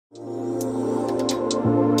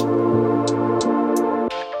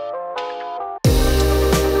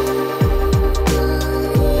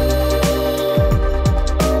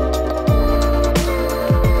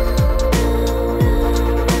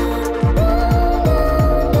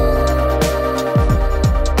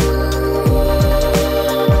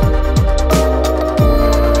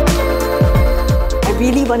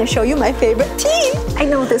want to show you my favorite tea. I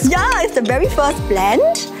know this. Yeah, it's the very first blend.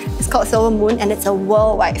 It's called Silver Moon and it's a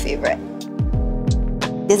worldwide favorite.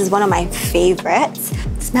 This is one of my favorites.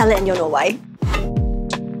 Smell it and you'll know why.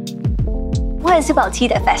 What is it about tea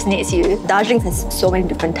that fascinates you? Darjeeling has so many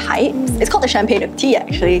different types. It's called the champagne of tea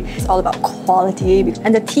actually. It's all about quality.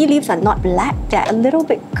 And the tea leaves are not black, they're a little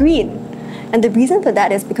bit green. And the reason for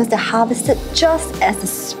that is because they're harvested just as the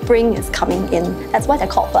spring is coming in. That's why they're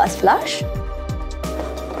called first flush.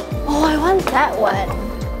 Oh, I want that one.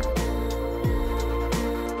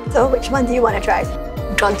 So which one do you want to try?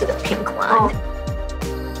 I'm drawn to the pink one.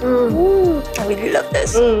 I really love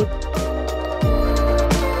this.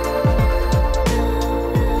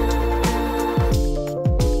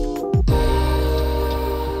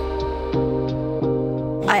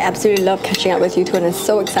 I absolutely love catching up with you two and it's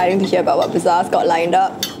so exciting to hear about what BAZAAR's got lined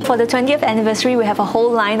up. For the 20th anniversary, we have a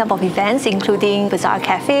whole lineup of events including BAZAAR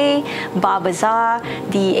Cafe, BAZAAR,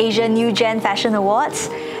 the Asian New Gen Fashion Awards,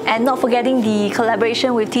 and not forgetting the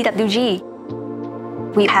collaboration with TWG.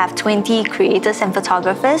 We have 20 creators and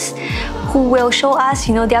photographers who will show us,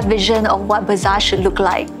 their vision of what BAZAAR should look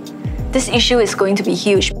like. This issue is going to be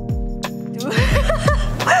huge.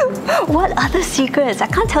 What other secrets? I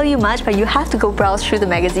can't tell you much, but you have to go browse through the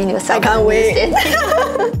magazine yourself. I can't wait.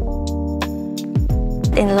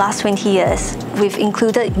 In the last 20 years, we've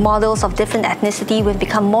included models of different ethnicity, we've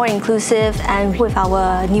become more inclusive, and with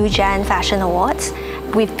our New Gen Fashion Awards,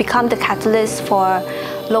 we've become the catalyst for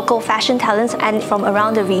local fashion talents and from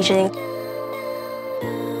around the region.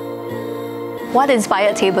 What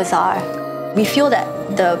inspired Teh BAZAAR? We feel that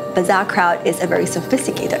the BAZAAR crowd is a very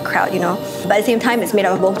sophisticated crowd, But at the same time, it's made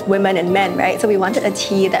up of both women and men, right? So we wanted a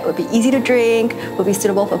tea that would be easy to drink, would be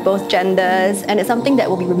suitable for both genders, and it's something that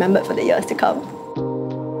will be remembered for the years to come.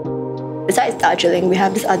 Besides Darjeeling, we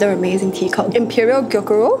have this other amazing tea called Imperial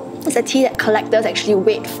Gyokuro. It's a tea that collectors actually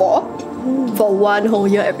wait for one whole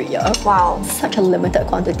year every year. Wow. Such a limited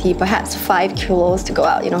quantity, perhaps 5 kilos to go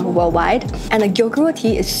out, worldwide. And the Gyokuro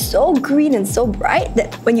tea is so green and so bright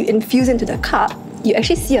that when you infuse into the cup, you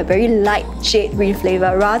actually see a very light jade green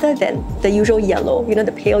flavor rather than the usual yellow,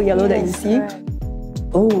 the pale yellow that you see. Right.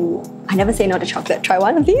 Oh, I never say no to chocolate. Try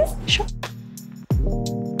one of these? Sure.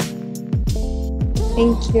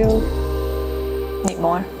 Thank you. Need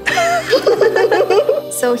more.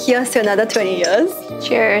 So here's to another 20 years.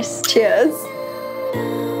 Cheers. Cheers.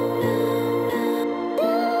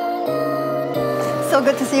 So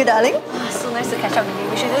good to see you, darling. So nice to catch up with you.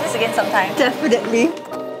 We should do this again sometime. Definitely.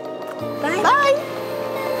 Bye. Bye.